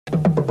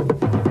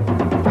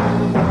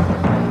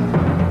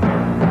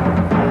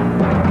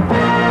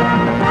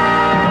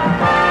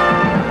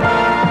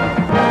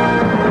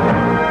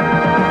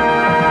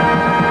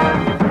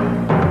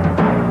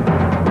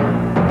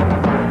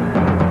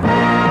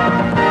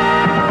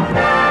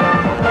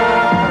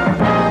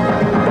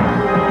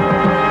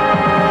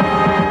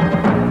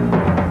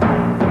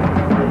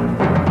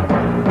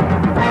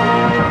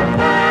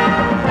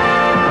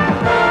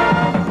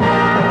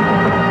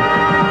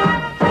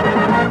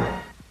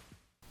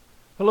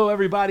Hello,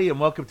 everybody, and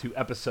welcome to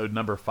episode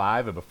number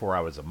 5 of Before I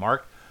Was a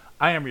Mark.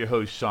 I am your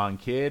host, Sean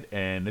Kidd,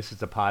 and this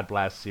is a Pod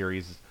Blast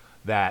series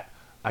that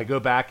I go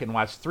back and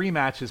watch 3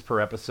 matches per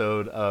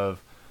episode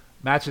of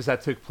matches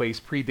that took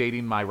place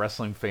predating my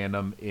wrestling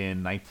fandom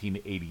in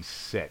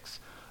 1986.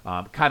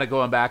 Kind of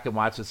going back and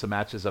watching some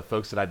matches of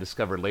folks that I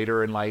discovered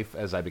later in life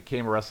as I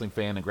became a wrestling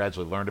fan and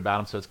gradually learned about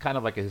them. So it's kind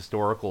of like a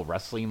historical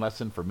wrestling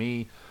lesson for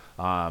me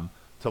to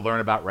learn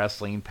about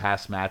wrestling,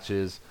 past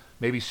matches,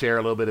 maybe share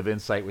a little bit of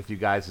insight with you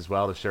guys as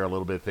well, to share a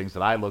little bit of things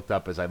that I looked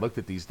up as I looked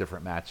at these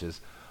different matches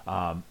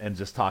and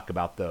just talk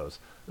about those.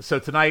 So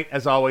tonight,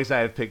 as always, I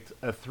have picked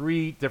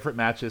 3 different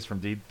matches from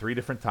 3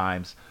 different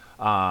times.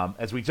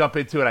 As we jump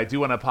into it, I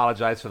do want to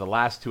apologize for the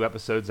last 2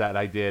 episodes that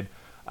I did.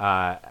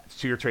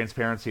 Sheer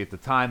transparency, at the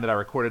time that I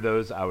recorded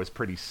those, I was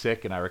pretty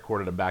sick and I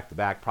recorded them back to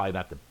back. Probably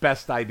not the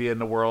best idea in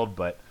the world,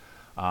 but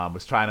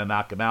was trying to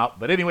knock them out.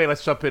 But anyway,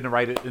 let's jump in and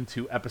right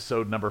into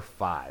episode number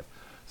 5.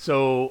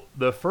 So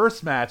the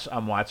first match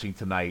I'm watching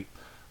tonight,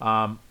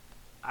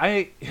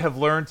 I have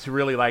learned to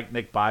really like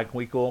Nick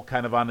Bockwinkel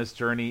kind of on this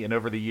journey, and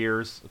over the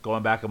years,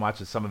 going back and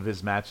watching some of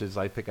his matches,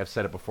 I think I've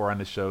said it before on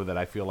the show that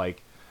I feel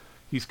like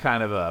he's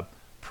kind of a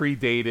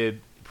predates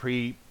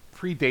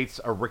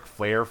a Ric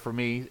Flair for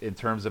me in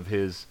terms of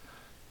his,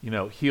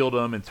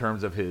 heeldom, in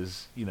terms of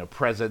his,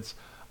 presence.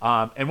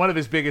 And one of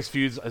his biggest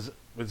feuds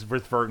was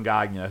with Verne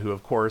Gagne, who,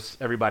 of course,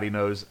 everybody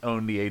knows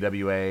owned the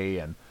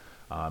AWA and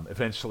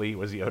eventually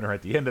was the owner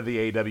at the end of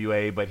the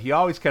AWA. But he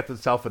always kept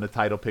himself in the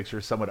title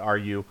picture. Some would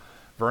argue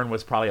Verne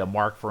was probably a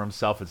mark for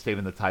himself and stayed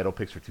in the title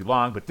picture too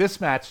long. But this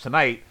match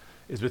tonight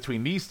is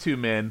between these 2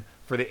 men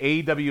for the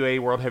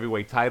AWA World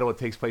Heavyweight title. It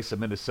takes place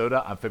in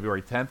Minnesota on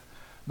February 10th.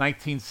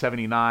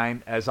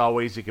 1979. As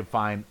always, you can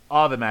find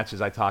all the matches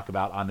I talk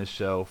about on this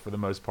show, for the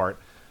most part,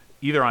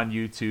 either on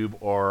YouTube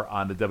or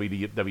on the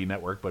WWE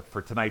Network. But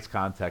for tonight's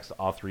context,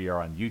 all 3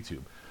 are on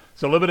YouTube.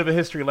 So a little bit of a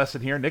history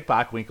lesson here. Nick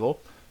Bockwinkel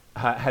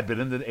had been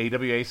in the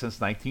AWA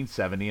since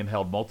 1970 and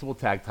held multiple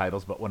tag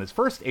titles, but won his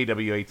first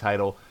AWA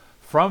title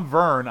from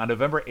Verne on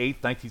November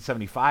 8th,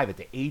 1975 at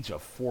the age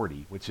of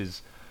 40, which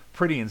is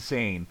pretty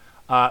insane.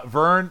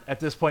 Verne, at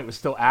this point, was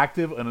still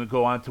active and would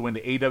go on to win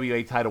the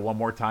AWA title one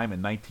more time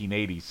in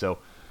 1980. So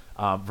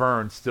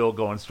Verne still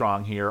going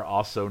strong here,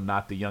 also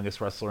not the youngest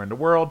wrestler in the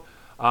world.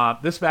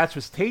 This match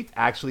was taped,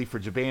 actually, for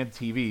Japan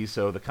TV,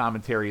 so the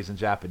commentary is in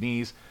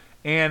Japanese.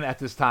 And at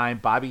this time,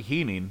 Bobby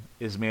Heenan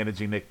is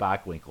managing Nick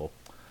Bockwinkel.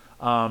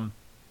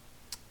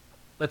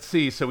 Let's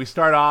see. So we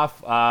start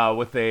off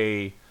with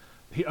the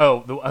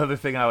other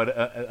thing I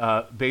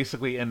would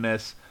basically in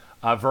this,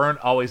 Verne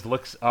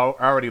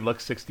already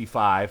looks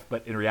 65,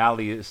 but in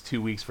reality is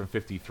 2 weeks from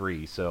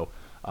 53. So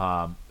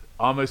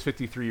almost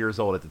 53 years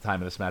old at the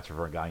time of this match for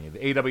Verne Gagne.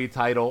 The AW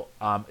title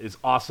is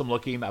awesome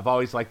looking. I've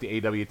always liked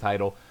the AW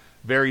title.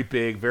 Very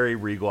big, very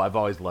regal. I've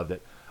always loved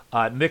it.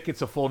 Nick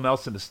gets a full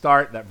Nelson to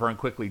start that Verne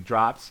quickly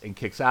drops and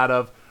kicks out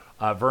of.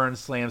 Verne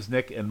slams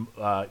Nick and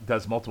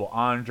does multiple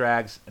arm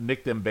drags.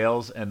 Nick then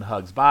bails and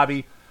hugs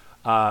Bobby.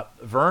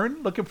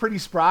 Verne looking pretty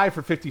spry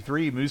for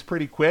 53. Moves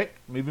pretty quick,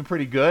 moving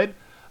pretty good.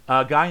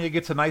 Gagne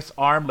gets a nice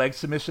leg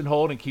submission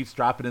hold and keeps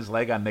dropping his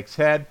leg on Nick's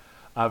head.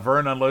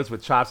 Verne unloads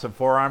with chops and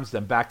forearms,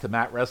 then back to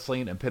mat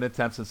wrestling and pin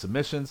attempts and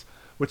submissions,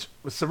 which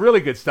was some really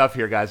good stuff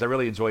here, guys. I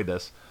really enjoyed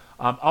this.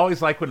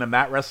 Always like when the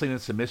mat wrestling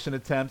and submission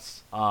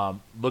attempts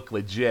look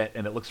legit,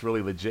 and it looks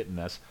really legit in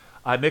this.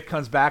 Nick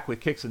comes back with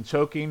kicks and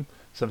choking,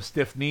 some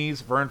stiff knees.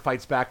 Verne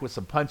fights back with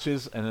some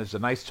punches, and there's a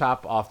nice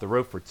chop off the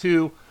rope for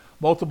 2.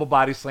 Multiple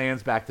body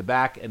slams back to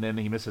back, and then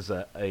he misses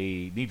a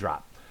knee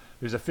drop.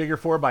 There's a figure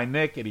 4 by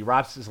Nick, and he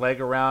wraps his leg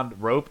around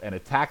rope and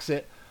attacks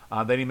it.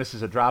 Then he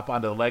misses a drop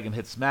onto the leg and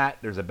hits mat.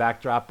 There's a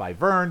backdrop by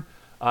Verne.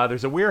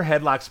 There's a weird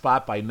headlock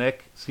spot by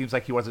Nick. Seems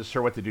like he wasn't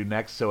sure what to do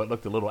next, so it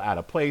looked a little out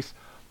of place.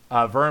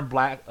 Verne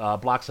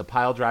blocks a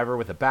pile driver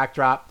with a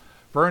backdrop.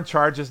 Verne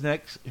charges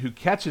Nick, who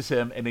catches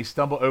him, and they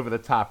stumble over the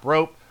top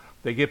rope.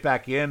 They get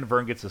back in.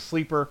 Verne gets a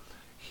sleeper.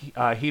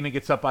 Heenan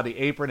gets up on the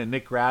apron, and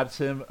Nick grabs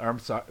him.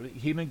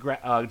 Heenan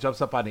jumps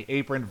up on the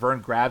apron.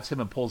 Verne grabs him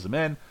and pulls him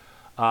in.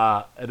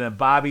 And then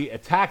Bobby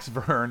attacks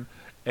Verne,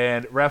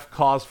 and ref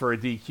calls for a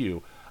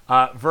DQ.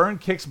 Verne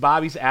kicks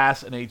Bobby's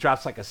ass, and then he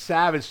drops like a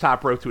savage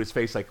top rope to his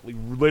face, like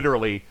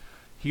literally.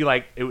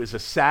 It was a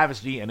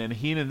savage knee, and then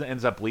Heenan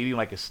ends up bleeding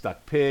like a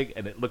stuck pig,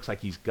 and it looks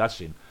like he's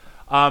gushing.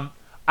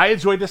 I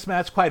enjoyed this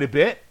match quite a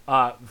bit.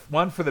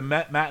 One for the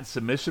mat and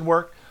submission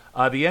work.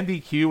 The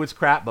NDQ was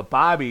crap, but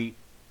Bobby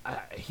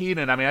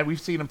Heenan, we've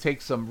seen him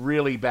take some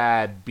really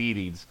bad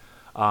beatings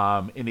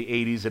in the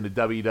 80s in the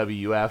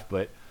WWF,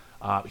 but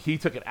he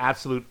took an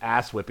absolute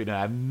ass whipping, and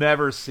I've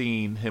never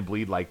seen him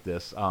bleed like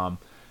this.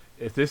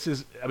 This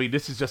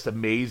is just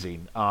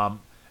amazing.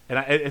 And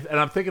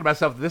I'm thinking to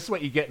myself, this is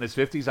what you get in his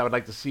 50s. I would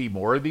like to see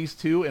more of these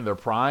 2 in their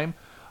prime.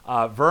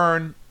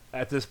 Verne,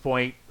 at this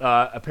point,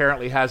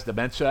 apparently has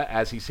dementia,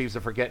 as he seems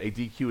to forget a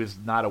DQ is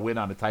not a win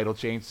on a title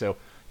change. So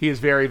he is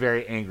very,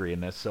 very angry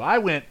in this. So I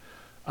went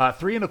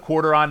 3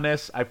 1/4 on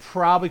this. I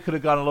probably could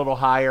have gone a little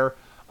higher,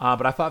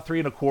 but I thought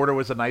 3 1/4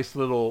 was a nice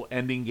little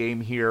ending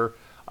game here.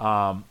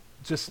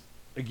 Just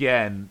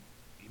again,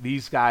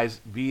 these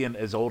guys being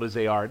as old as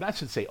they are, and I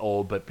should say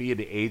old, but being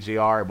the age they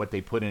are, and what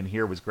they put in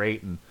here was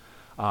great. And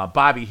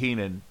Bobby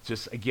Heenan,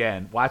 just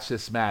again, watch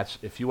this match.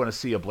 If you want to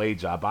see a blade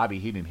job, Bobby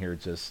Heenan here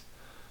just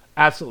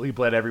absolutely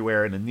bled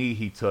everywhere, and the knee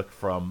he took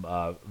from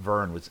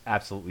Verne was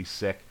absolutely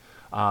sick.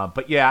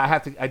 But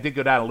yeah, I did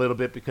go down a little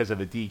bit because of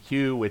the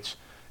DQ, which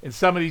in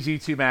some of these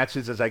YouTube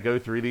matches, as I go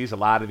through these, a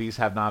lot of these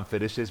have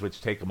non-finishes, which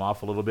take them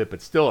off a little bit,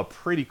 but still a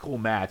pretty cool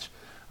match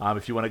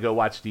if you want to go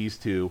watch these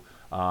two,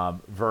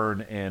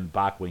 Verne and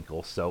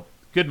Bockwinkel. So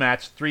good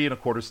match,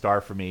 3.25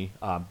 star for me.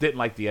 Didn't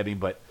like the ending,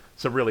 but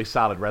some really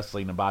solid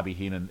wrestling, and Bobby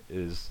Heenan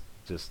is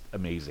just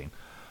amazing.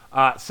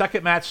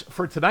 Second match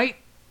for tonight,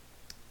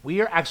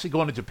 we are actually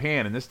going to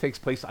Japan, and this takes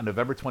place on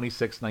November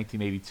 26,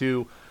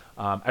 1982.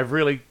 I've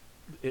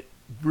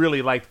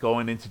really liked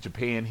going into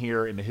Japan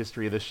here in the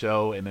history of this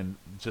show, and then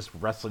just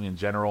wrestling in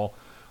general,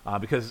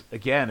 because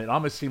again, it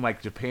almost seemed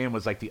like Japan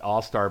was like the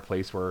all-star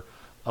place where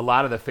a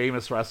lot of the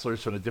famous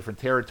wrestlers from the different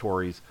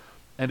territories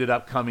ended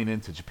up coming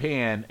into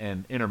Japan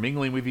and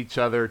intermingling with each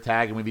other,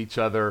 tagging with each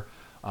other,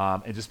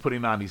 and just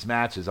putting on these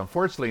matches.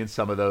 Unfortunately, in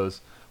some of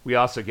those, we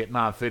also get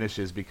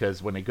non-finishes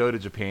because when they go to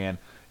Japan,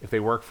 if they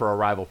work for a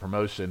rival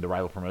promotion, the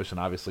rival promotion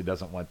obviously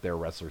doesn't want their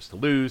wrestlers to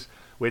lose,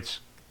 which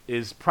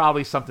is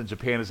probably something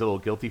Japan is a little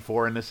guilty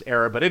for in this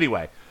era. But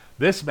anyway,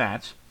 this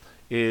match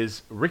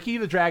is Ricky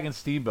the Dragon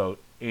Steamboat,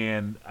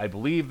 and I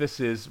believe this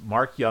is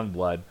Mark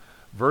Youngblood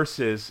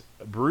versus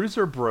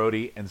Bruiser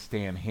Brody and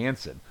Stan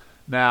Hansen.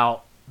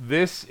 Now,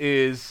 this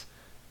is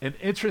an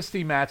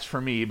interesting match for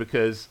me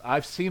because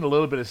I've seen a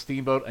little bit of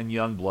Steamboat and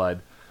Youngblood,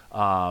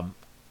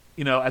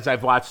 as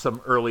I've watched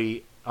some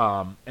early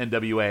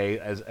NWA,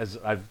 as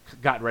I've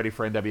gotten ready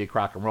for NWA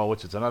Crock and Roll,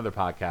 which is another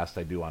podcast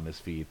I do on this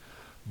feed.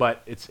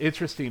 But it's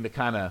interesting to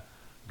kind of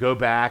go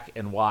back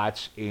and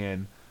watch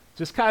and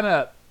just kind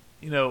of,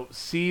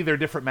 see their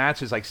different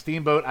matches. Like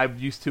Steamboat, I'm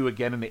used to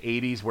again in the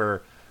 80s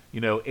where,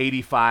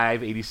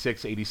 85,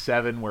 86,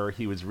 87, where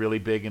he was really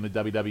big in the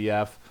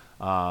WWF.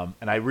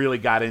 And I really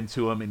got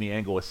into him in the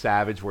angle with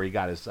Savage, where he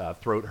got his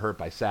throat hurt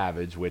by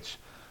Savage, which,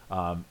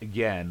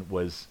 again,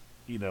 was,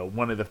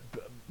 one of the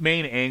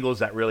main angles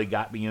that really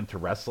got me into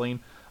wrestling.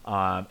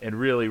 And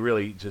really,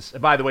 really just...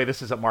 And by the way,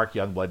 this isn't Mark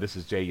Youngblood. This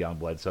is Jay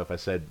Youngblood. So if I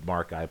said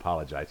Mark, I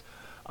apologize.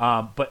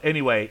 But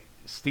anyway,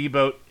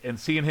 Steamboat, and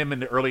seeing him in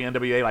the early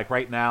NWA, like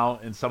right now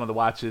in some of the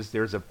watches,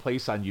 there's a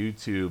place on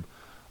YouTube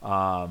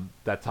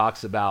that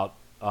talks about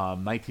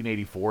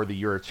 1984, the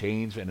year of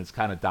change, and it's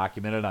kind of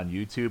documented on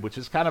YouTube, which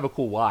is kind of a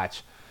cool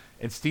watch.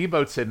 And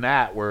Steamboat's in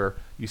that, where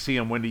you see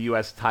him win the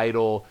U.S.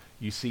 title,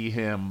 you see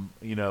him,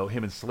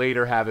 him and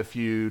Slater have a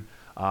feud,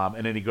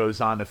 and then he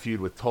goes on to feud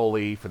with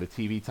Tully for the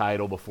TV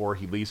title before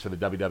he leaves for the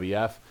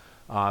WWF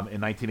in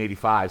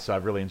 1985. So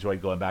I've really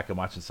enjoyed going back and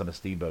watching some of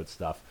Steamboat's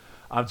stuff.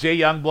 Jay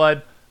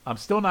Youngblood, I'm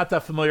still not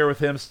that familiar with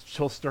him.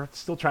 Still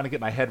trying to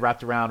get my head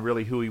wrapped around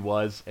really who he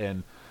was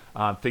and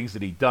things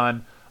that he'd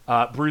done.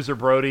 Bruiser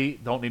Brody,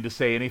 don't need to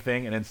say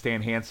anything. And then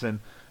Stan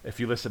Hansen, if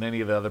you listen to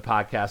any of the other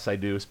podcasts I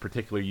do,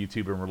 particularly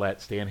YouTube and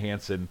Roulette, Stan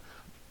Hansen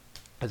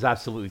has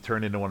absolutely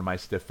turned into one of my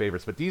stiff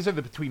favorites. But these are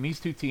between these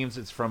two teams.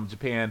 It's from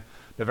Japan,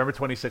 November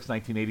 26,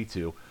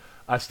 1982.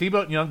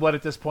 Steamboat and Youngblood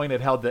at this point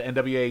had held the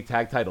NWA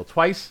tag title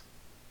twice,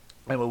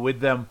 and were with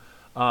them.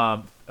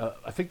 I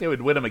think they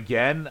would win them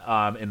again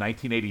in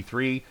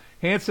 1983.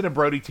 Hansen and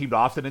Brody teamed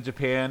often in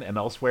Japan and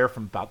elsewhere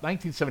from about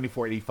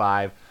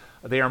 1974-85.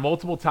 They are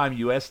multiple-time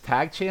U.S.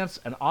 tag champs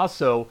and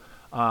also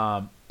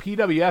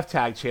PWF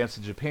tag champs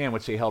in Japan,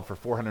 which they held for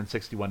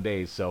 461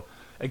 days. So,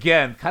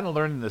 again, kind of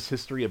learning this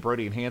history of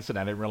Brody and Hansen.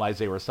 I didn't realize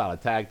they were a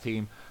solid tag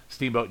team.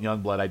 Steamboat and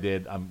Youngblood, I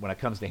did. When it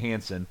comes to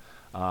Hansen,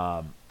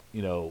 I'm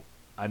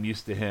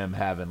used to him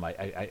having, like,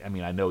 I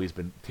mean, I know he's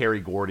been,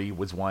 Terry Gordy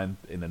was one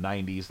in the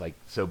 90s. Like,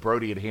 so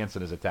Brody and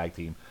Hansen as a tag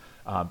team.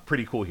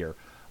 Pretty cool here.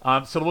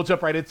 So we'll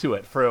jump right into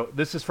it.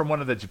 This is from one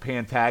of the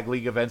Japan Tag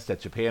League events that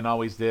Japan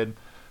always did.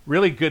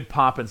 Really good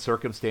pomp and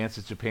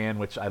circumstances, Japan,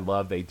 which I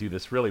love. They do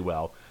this really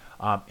well.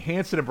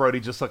 Hansen and Brody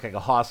just look like a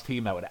Hoss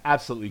team that would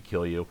absolutely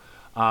kill you.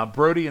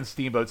 Brody and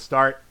Steamboat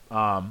start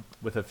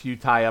with a few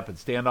tie-up and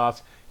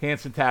standoffs.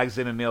 Hansen tags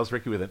in and nails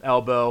Ricky with an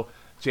elbow.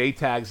 Jay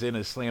tags in and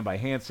is slammed by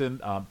Hansen,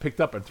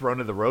 picked up and thrown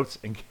to the ropes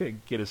and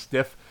get a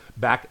stiff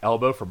back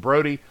elbow from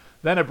Brody.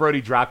 Then a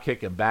Brody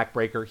dropkick and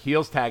backbreaker.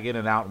 Heels tag in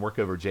and out and work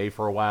over Jay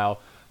for a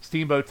while.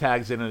 Steamboat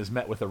tags in and is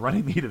met with a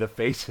running knee to the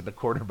face in the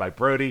corner by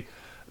Brody.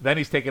 Then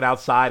he's taken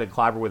outside and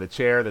clobbered with a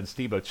chair. Then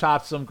Steamboat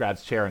chops him,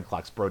 grabs chair, and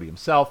clocks Brody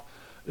himself.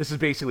 This is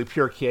basically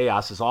pure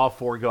chaos as all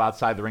four go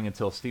outside the ring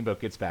until Steamboat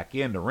gets back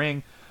in the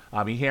ring.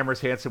 He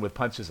hammers Hansen with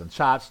punches and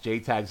chops. Jay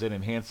tags in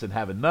and Hansen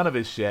having none of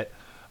his shit.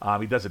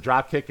 He does a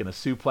drop kick and a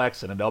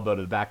suplex and an elbow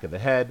to the back of the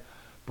head.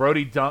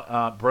 Brody's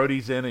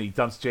in and he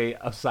dumps Jay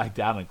upside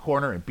down in the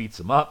corner and beats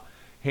him up.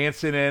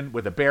 Hansen in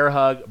with a bear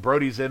hug.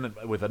 Brody's in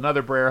with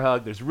another bear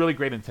hug. There's really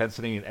great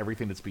intensity in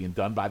everything that's being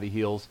done by the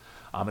heels.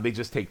 And they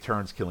just take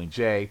turns killing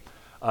Jay.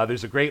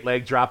 There's a great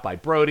leg drop by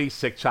Brody.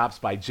 Sick chops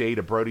by Jay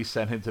to Brody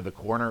send him to the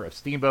corner of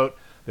Steamboat.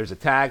 There's a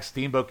tag.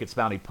 Steamboat gets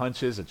mounting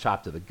punches, a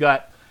chop to the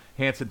gut.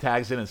 Hansen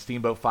tags in and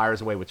Steamboat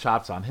fires away with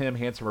chops on him.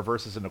 Hansen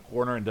reverses in the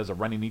corner and does a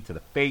running knee to the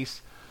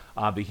face.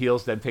 The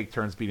heels then take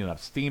turns beating up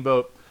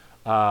Steamboat.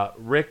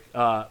 Rick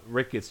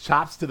gets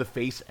chops to the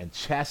face and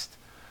chest.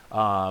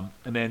 And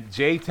then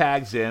Jay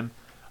tags in,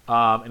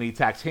 and he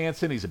attacks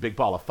Hansen. He's a big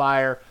ball of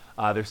fire.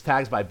 There's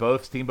tags by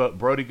both. Steamboat and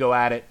Brody go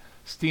at it.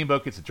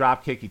 Steamboat gets a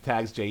drop kick. He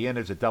tags Jay in.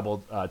 There's a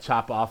double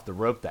chop off the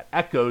rope that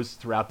echoes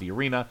throughout the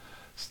arena.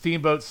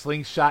 Steamboat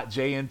slingshot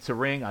Jay into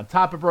ring on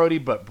top of Brody,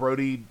 but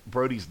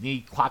Brody's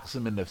knee clocks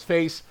him in the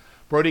face.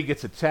 Brody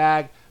gets a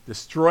tag,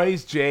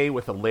 destroys Jay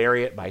with a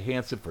lariat by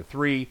Hansen for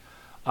 3.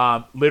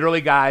 Literally,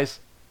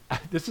 guys,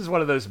 this is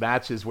one of those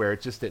matches where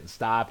it just didn't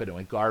stop, and it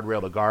went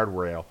guardrail to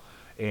guardrail.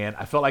 And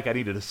I felt like I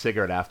needed a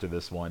cigarette after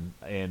this one.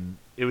 And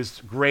it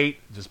was great,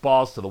 just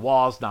balls to the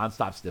walls,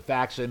 nonstop stiff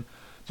action.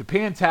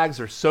 Japan tags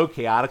are so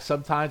chaotic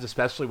sometimes,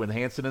 especially when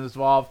Hansen is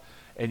involved.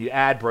 And you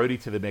add Brody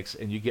to the mix,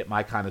 and you get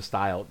my kind of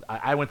style.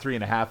 I went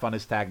 3.5 on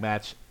this tag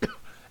match.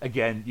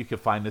 Again, you can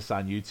find this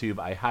on YouTube.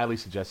 I highly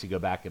suggest you go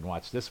back and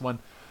watch this one.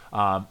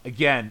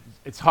 Again,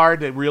 it's hard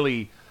to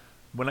really,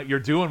 when you're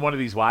doing one of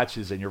these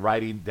watches and you're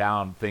writing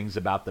down things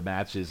about the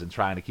matches and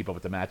trying to keep up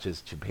with the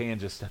matches, Japan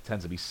just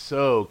tends to be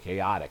so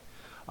chaotic.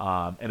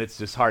 And it's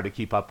just hard to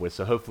keep up with.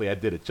 So hopefully I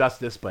did it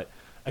justice. But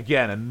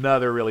again,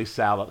 another really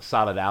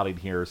solid outing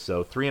here.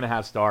 So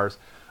 3.5 stars.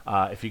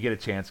 If you get a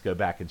chance, go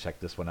back and check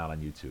this one out on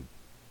YouTube.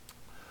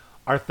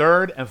 Our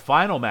third and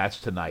final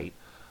match tonight,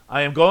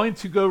 I am going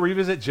to go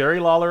revisit Jerry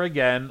Lawler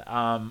again.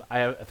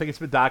 I think it's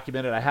been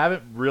documented. I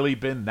haven't really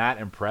been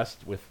that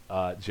impressed with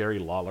Jerry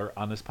Lawler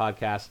on this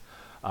podcast.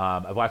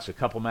 I've watched a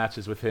couple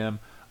matches with him.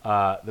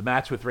 The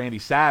match with Randy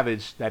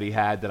Savage that he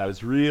had that I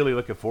was really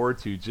looking forward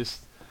to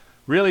just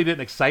really didn't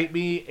excite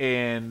me.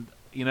 And,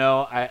 you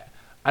know,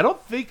 I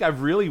don't think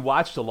I've really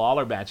watched a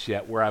Lawler match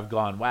yet where I've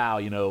gone, wow,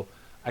 you know,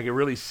 I can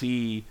really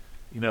see,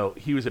 you know,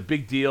 he was a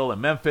big deal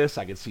in Memphis.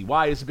 I can see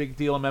why he's a big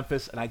deal in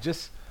Memphis. And I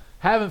just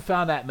haven't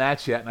found that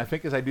match yet. And I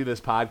think as I do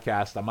this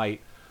podcast, I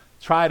might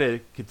try to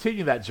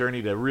continue that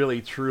journey to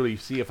really, truly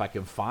see if I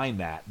can find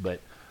that. But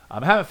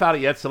I haven't found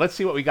it yet. So let's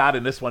see what we got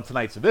in this one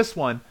tonight. So this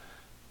one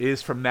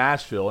is from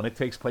Nashville, and it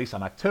takes place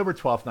on October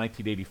 12th,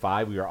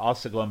 1985. We are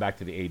also going back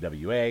to the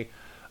AWA.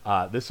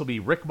 This will be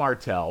Rick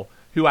Martel,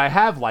 who I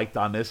have liked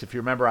on this. If you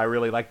remember, I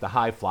really liked the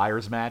High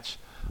Flyers match,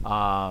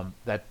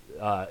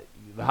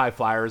 the High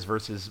Flyers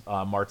versus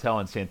Martel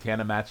and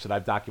Santana match that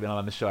I've documented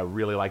on the show. I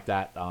really like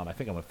that. I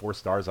think I went 4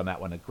 stars on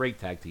that one. A great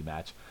tag team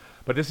match.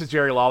 But this is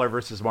Jerry Lawler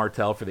versus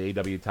Martel for the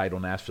AW title,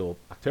 Nashville,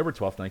 October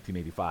 12th,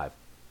 1985.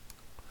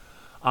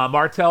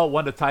 Martel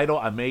won the title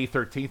on May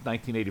 13th,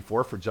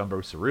 1984 for Jumbo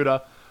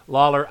Tsuruta.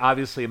 Lawler,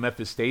 obviously a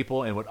Memphis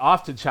staple, and would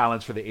often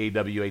challenge for the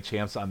AWA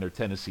champs on their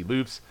Tennessee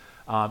loops.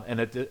 And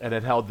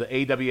it held the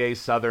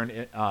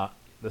AWA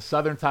the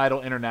Southern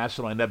title,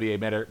 International, and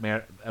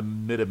NWA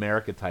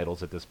Mid-America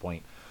titles at this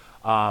point.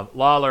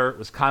 Lawler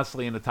was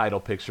constantly in the title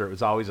picture. It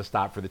was always a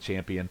stop for the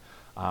champion.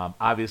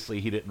 Obviously,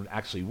 he didn't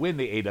actually win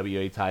the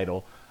AWA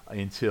title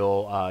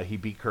until he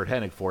beat Kurt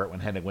Hennig for it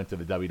when Hennig went to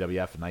the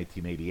WWF in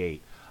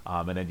 1988.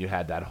 And then you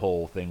had that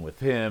whole thing with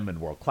him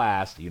and World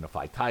Class, the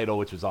unified title,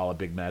 which was all a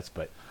big mess.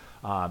 But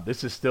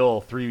this is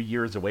still 3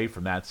 years away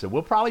from that. So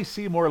we'll probably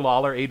see more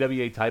Lawler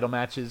AWA title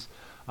matches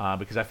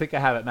because I think I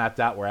have it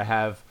mapped out where I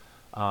have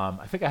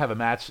I think I have a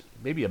match,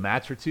 maybe a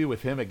match or two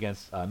with him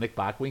against Nick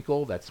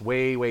Bockwinkel. That's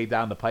way, way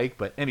down the pike.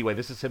 But anyway,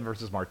 this is him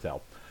versus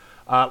Martel.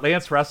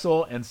 Lance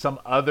Russell and some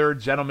other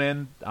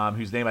gentleman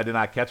whose name I did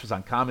not catch was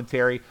on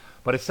commentary.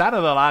 But it sounded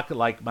a lot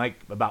like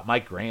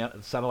Mike Graham.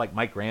 It sounded like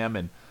Mike Graham.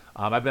 And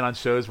I've been on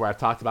shows where I've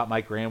talked about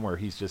Mike Graham where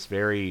he's just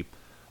very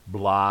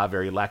blah,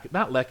 very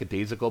not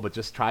lackadaisical, but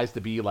just tries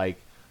to be like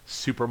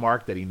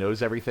Supermark, that he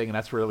knows everything. And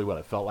that's really what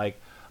it felt like.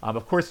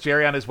 Of course,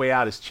 Jerry on his way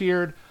out is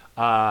cheered.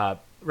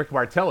 Rick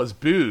Martel is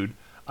booed.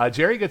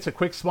 Jerry gets a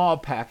quick small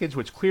package,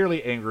 which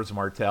clearly angers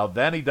Martel.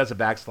 Then he does a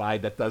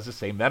backslide that does the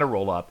same, then a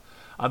roll-up.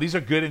 These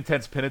are good,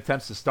 intense pin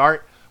attempts to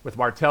start, with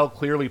Martel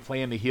clearly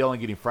playing the heel and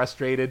getting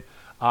frustrated.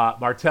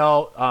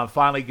 Martel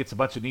finally gets a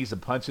bunch of knees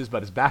and punches,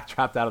 but is back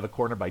trapped out of the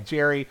corner by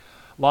Jerry.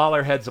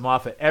 Lawler heads him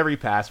off at every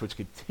pass, which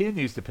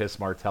continues to piss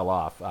Martel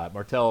off.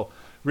 Martel,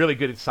 really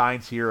good at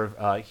signs here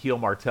of heel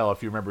Martel,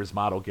 if you remember his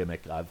model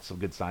gimmick. Some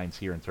good signs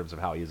here in terms of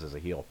how he is as a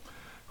heel.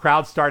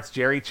 Crowd starts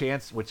Jerry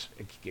chants, which,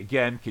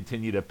 again,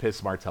 continue to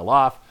piss Martel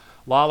off.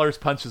 Lawler's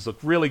punches look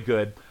really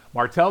good.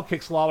 Martel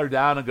kicks Lawler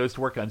down and goes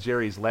to work on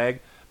Jerry's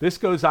leg. This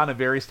goes on in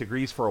various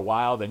degrees for a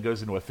while, then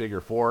goes into a figure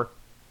 4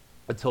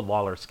 until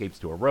Lawler escapes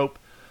to a rope.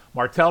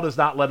 Martel does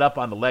not let up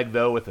on the leg,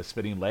 though, with a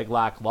spinning leg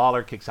lock.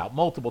 Lawler kicks out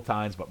multiple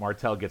times, but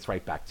Martel gets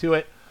right back to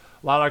it.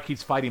 Lawler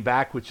keeps fighting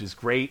back, which is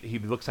great. He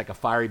looks like a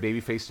fiery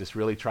babyface, just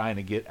really trying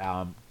to get,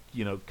 kind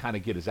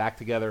of get his act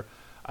together,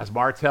 as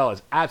Martel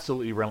is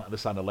absolutely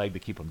relentless on the leg to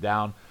keep him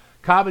down.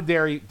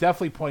 Commentary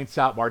definitely points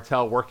out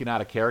Martel working out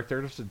of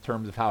character just in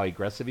terms of how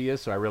aggressive he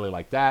is, so I really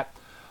like that.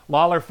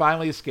 Lawler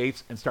finally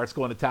escapes and starts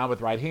going to town with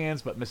right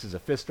hands, but misses a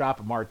fist drop,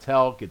 and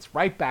Martel gets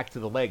right back to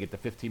the leg at the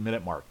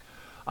 15-minute mark.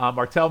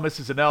 Martel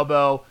misses an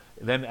elbow,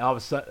 then all of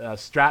a sudden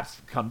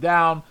straps come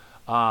down.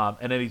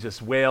 And then he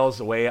just wails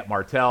away at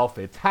Martel.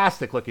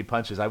 Fantastic looking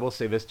punches. I will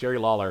say this, Jerry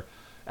Lawler,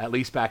 at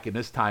least back in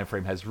this time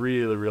frame, has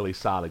really, really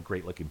solid,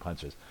 great looking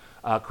punches.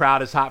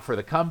 Crowd is hot for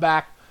the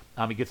comeback.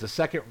 He gets a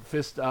second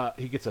fist.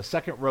 He gets a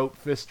second rope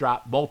fist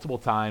drop multiple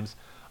times.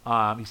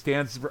 He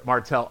stands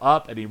Martel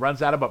up and he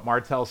runs at him, but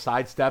Martel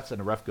sidesteps and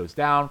the ref goes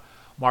down.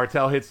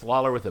 Martel hits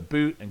Lawler with a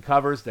boot and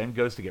covers, then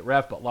goes to get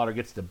ref, but Lawler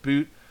gets the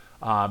boot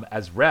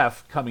as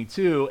ref coming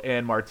to,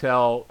 and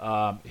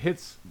Martel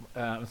hits.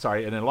 And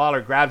then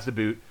Lawler grabs the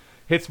boot,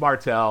 hits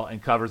Martel,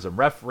 and covers him.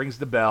 Ref rings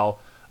the bell.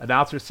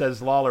 Announcer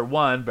says Lawler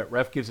won, but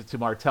ref gives it to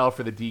Martel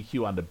for the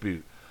DQ on the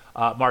boot.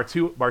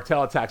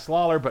 Martel attacks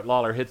Lawler, but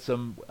Lawler hits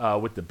him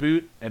with the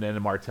boot, and then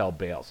Martel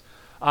bails.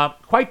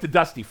 Quite the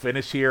dusty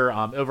finish here.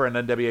 Over in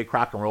NWA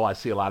Crock and Roll, I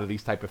see a lot of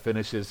these type of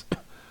finishes.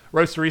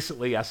 Most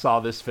recently, I saw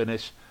this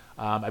finish.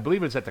 I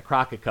believe it was at the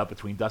Crockett Cup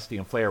between Dusty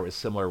and Flair. It was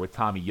similar with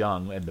Tommy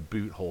Young and the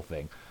boot whole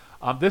thing.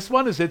 This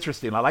one is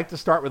interesting. I like to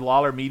start with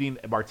Lawler meeting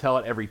Martel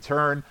at every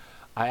turn.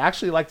 I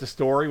actually like the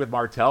story with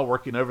Martel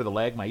working over the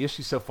leg. My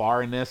issue so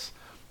far in this,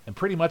 and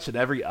pretty much in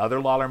every other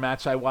Lawler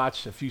match I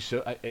watched,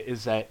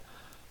 is that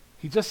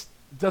he just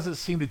doesn't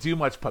seem to do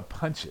much but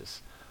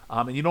punches.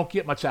 And you don't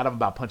get much out of him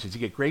about punches. You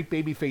get great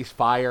babyface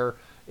fire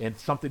and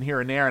something here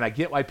and there, and I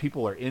get why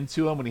people are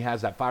into him when he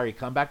has that fiery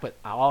comeback, but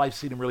all I've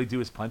seen him really do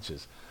is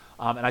punches.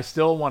 And I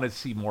still want to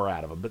see more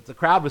out of him. But the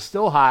crowd was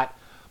still hot.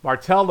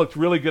 Martel looked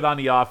really good on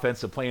the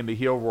offense and playing the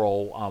heel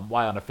role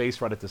while on a face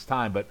run at this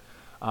time, but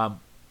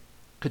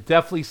could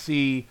definitely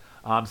see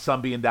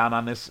some being down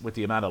on this with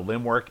the amount of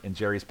limb work and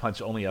Jerry's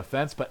punch-only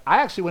offense. But I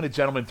actually went a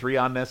Gentleman 3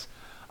 on this.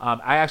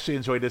 I actually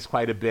enjoyed this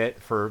quite a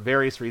bit for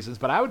various reasons,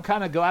 but I would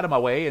kind of go out of my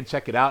way and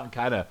check it out and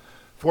kind of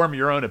form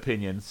your own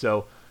opinion.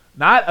 So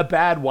not a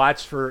bad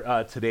watch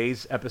for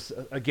today's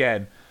episode.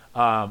 Again,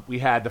 we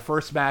had the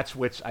first match,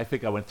 which I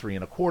think I went 3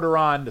 1/4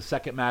 on. The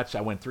second match,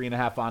 I went 3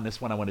 1/2 on. This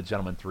one, I went a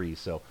Gentleman 3.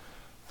 So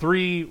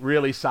 3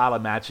 really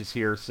solid matches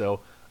here. So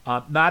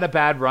not a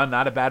bad run,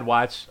 not a bad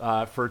watch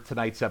for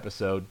tonight's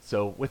episode.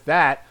 So with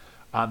that,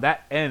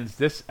 that ends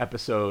this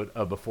episode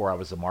of Before I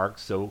Was a Mark.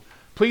 So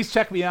please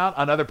check me out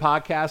on other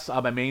podcasts.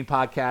 My main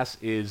podcast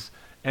is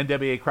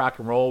NWA Crock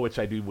and Roll, which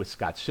I do with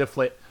Scott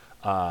Shiflett,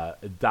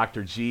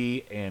 Dr.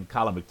 G, and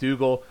Colin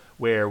McDougall,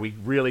 where we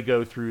really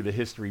go through the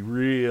history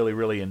really,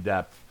 really in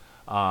depth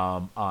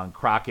on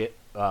Crockett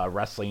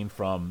wrestling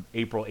from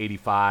April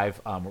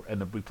 85,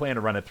 and we plan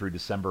to run it through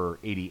December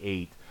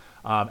 88.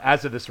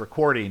 As of this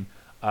recording,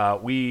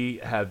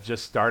 we have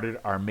just started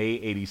our May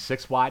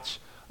 86 watch,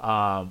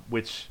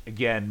 which,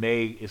 again,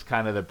 May is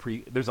kind of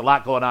there's a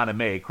lot going on in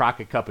May.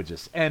 Crockett Cup had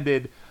just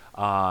ended,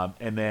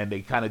 and then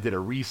they kind of did a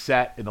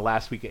reset in the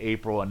last week of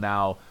April, and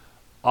now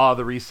all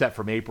the reset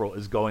from April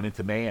is going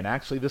into May, and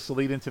actually this will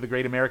lead into the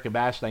Great American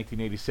Bash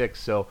 1986.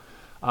 So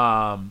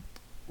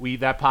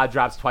that pod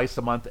drops twice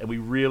a month, and we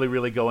really,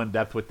 really go in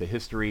depth with the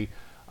history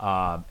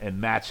and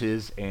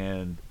matches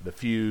and the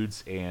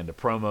feuds and the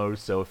promos.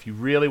 So if you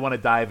really want to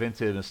dive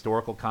into the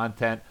historical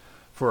content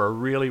for a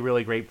really,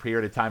 really great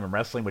period of time in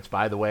wrestling, which,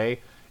 by the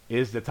way,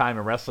 is the time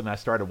in wrestling I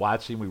started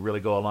watching, we really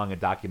go along and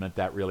document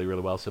that really,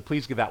 really well. So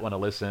please give that one a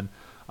listen.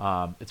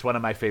 It's one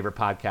of my favorite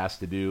podcasts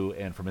to do,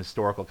 and from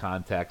historical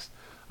context,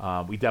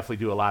 we definitely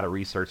do a lot of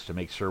research to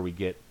make sure we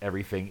get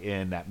everything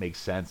in that makes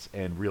sense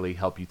and really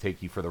help you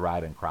take you for the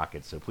ride in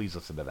Crockett. So please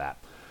listen to that.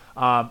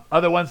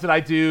 Other ones that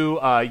I do,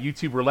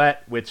 YouTube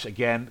Roulette, which,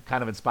 again,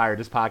 kind of inspired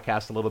this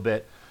podcast a little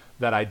bit,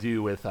 that I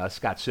do with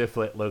Scott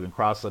Shiflett, Logan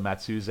Crossland,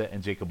 Matt Souza,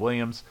 and Jacob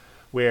Williams,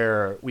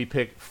 where we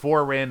pick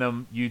 4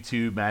 random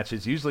YouTube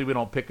matches. Usually we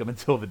don't pick them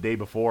until the day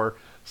before.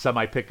 Some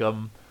I pick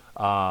them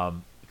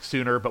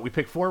sooner, but we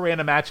pick 4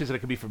 random matches, and it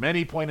could be from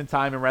any point in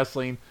time in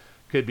wrestling.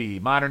 Could be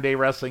modern day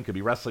wrestling, could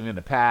be wrestling in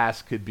the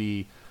past, could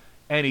be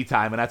any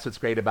time. And that's what's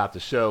great about the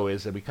show,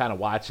 is that we kind of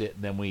watch it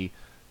and then we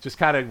just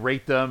kind of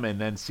rate them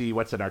and then see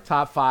what's in our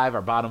top 5,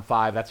 our bottom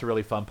 5. That's a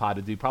really fun pod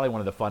to do. Probably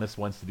one of the funnest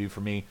ones to do for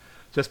me,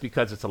 just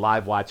because it's a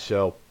live watch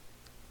show,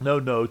 no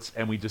notes,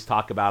 and we just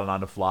talk about it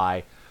on the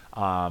fly.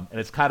 And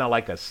it's kind of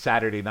like a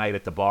Saturday night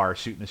at the bar,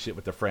 shooting the shit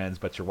with the friends,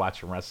 but you're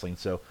watching wrestling.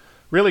 So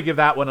really give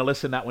that one a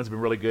listen. That one's been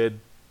really good.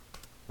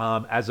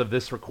 As of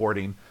this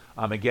recording,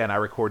 again, I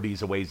record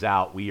these a ways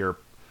out. We are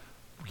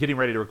getting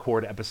ready to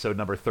record episode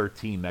number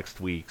 13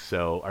 next week.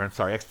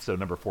 Episode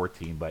number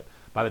 14. But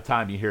by the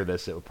time you hear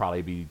this, it will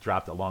probably be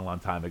dropped a long, long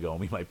time ago, and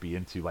we might be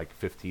into like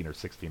 15 or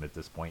 16 at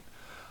this point.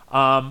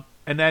 And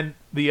then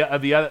the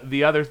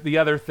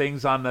other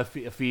things on the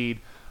feed.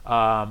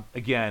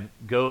 Again,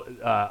 go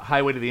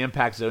Highway to the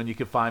Impact Zone. You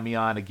can find me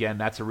on. Again,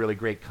 that's a really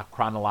great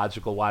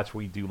chronological watch.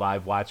 We do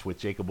live watch with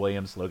Jacob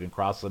Williams, Logan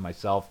Crossland,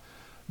 myself,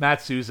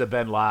 Matt Souza,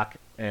 Ben Locke,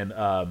 and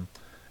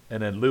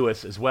then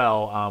Lewis as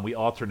well. We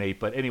alternate.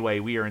 But anyway,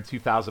 we are in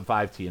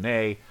 2005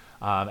 TNA.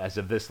 As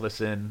of this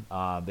listen,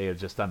 they have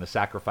just done the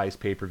Sacrifice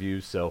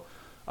pay-per-view. So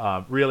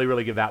really,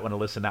 really give that one a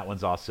listen. That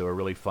one's also a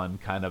really fun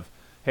kind of,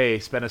 hey,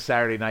 spend a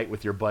Saturday night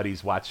with your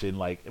buddies watching,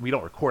 like, we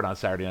don't record on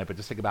Saturday night, but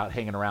just think about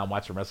hanging around,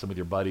 watching wrestling with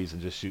your buddies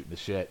and just shooting the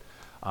shit.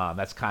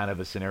 That's kind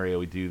of a scenario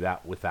we do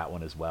that with that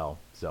one as well.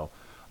 So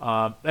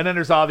And then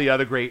there's all the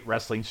other great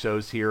wrestling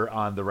shows here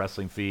on the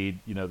wrestling feed.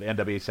 You know, the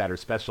NWA Saturday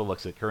Special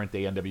looks at current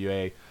day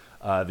NWA,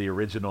 the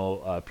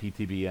original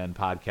PTBN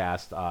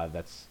podcast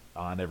that's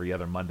on every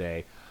other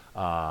Monday.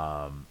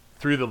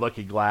 Through the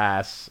Looking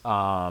Glass,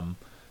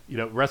 you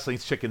know,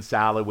 Wrestling's Chicken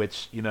Salad,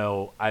 which, you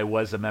know, I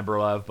was a member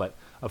of, but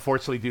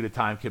unfortunately due to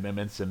time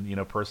commitments and, you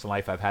know, personal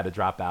life, I've had to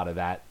drop out of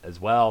that as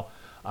well.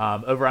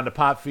 Over on the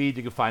Pop feed,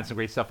 you can find some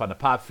great stuff on the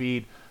Pop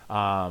feed.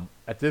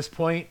 At this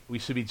point, we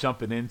should be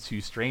jumping into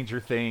Stranger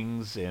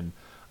Things, and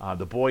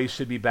The Boys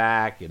should be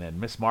back, and then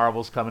Miss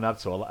Marvel's coming up.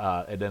 So,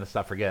 and then let's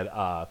not forget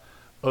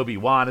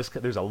Obi-Wan is.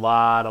 There's a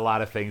lot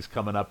of things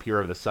coming up here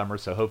over the summer.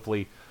 So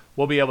hopefully,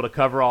 we'll be able to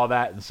cover all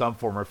that in some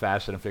form or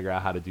fashion and figure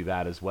out how to do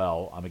that as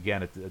well.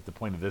 Again, at the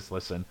point of this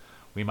listen,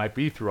 we might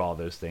be through all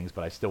those things,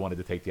 but I still wanted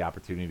to take the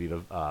opportunity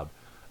to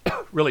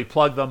really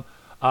plug them.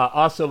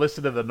 Also,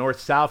 listen to the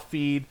North-South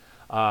feed,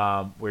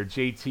 where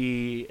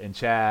JT and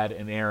Chad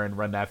and Aaron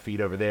run that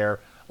feed over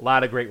there. A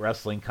lot of great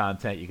wrestling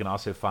content. You can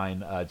also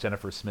find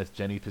Jennifer Smith,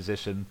 Jenny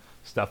Position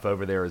stuff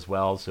over there as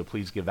well. So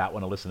please give that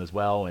one a listen as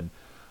well. And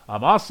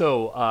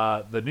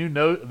also the new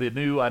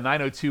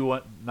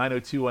 90210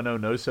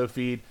 NoSo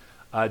feed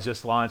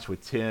just launched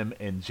with Tim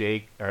and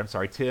Jake. Or I'm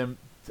sorry, Tim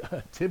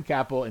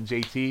Capel and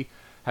JT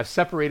have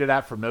separated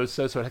that from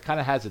NoSo, so it kind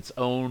of has its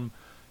own,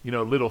 you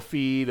know, little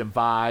feed and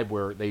vibe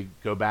where they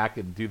go back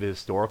and do the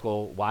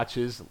historical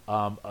watches,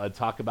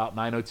 talk about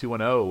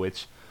 90210,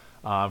 which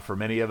for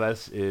many of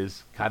us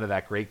is kind of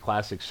that great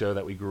classic show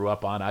that we grew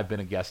up on. I've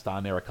been a guest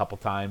on there a couple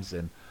times,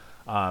 and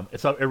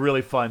it's a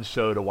really fun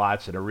show to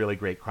watch and a really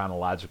great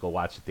chronological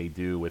watch that they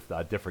do with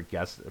different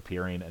guests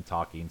appearing and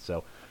talking.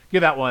 So give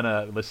that one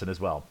a listen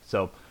as well.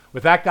 So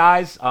with that,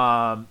 guys,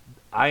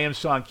 I am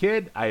Sean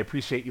Kidd. I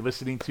appreciate you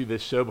listening to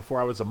this show before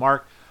I was a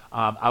mark.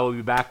 I will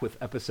be back with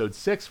episode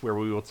 6, where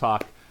we will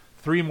talk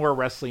 3 more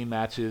wrestling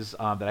matches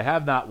that I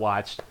have not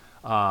watched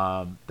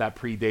that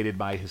predated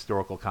my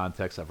historical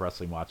context of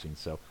wrestling watching.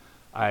 So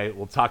I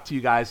will talk to you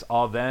guys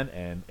all then.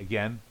 And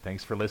again,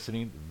 thanks for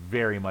listening.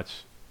 Very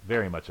much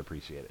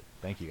appreciated.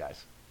 Thank you,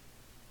 guys.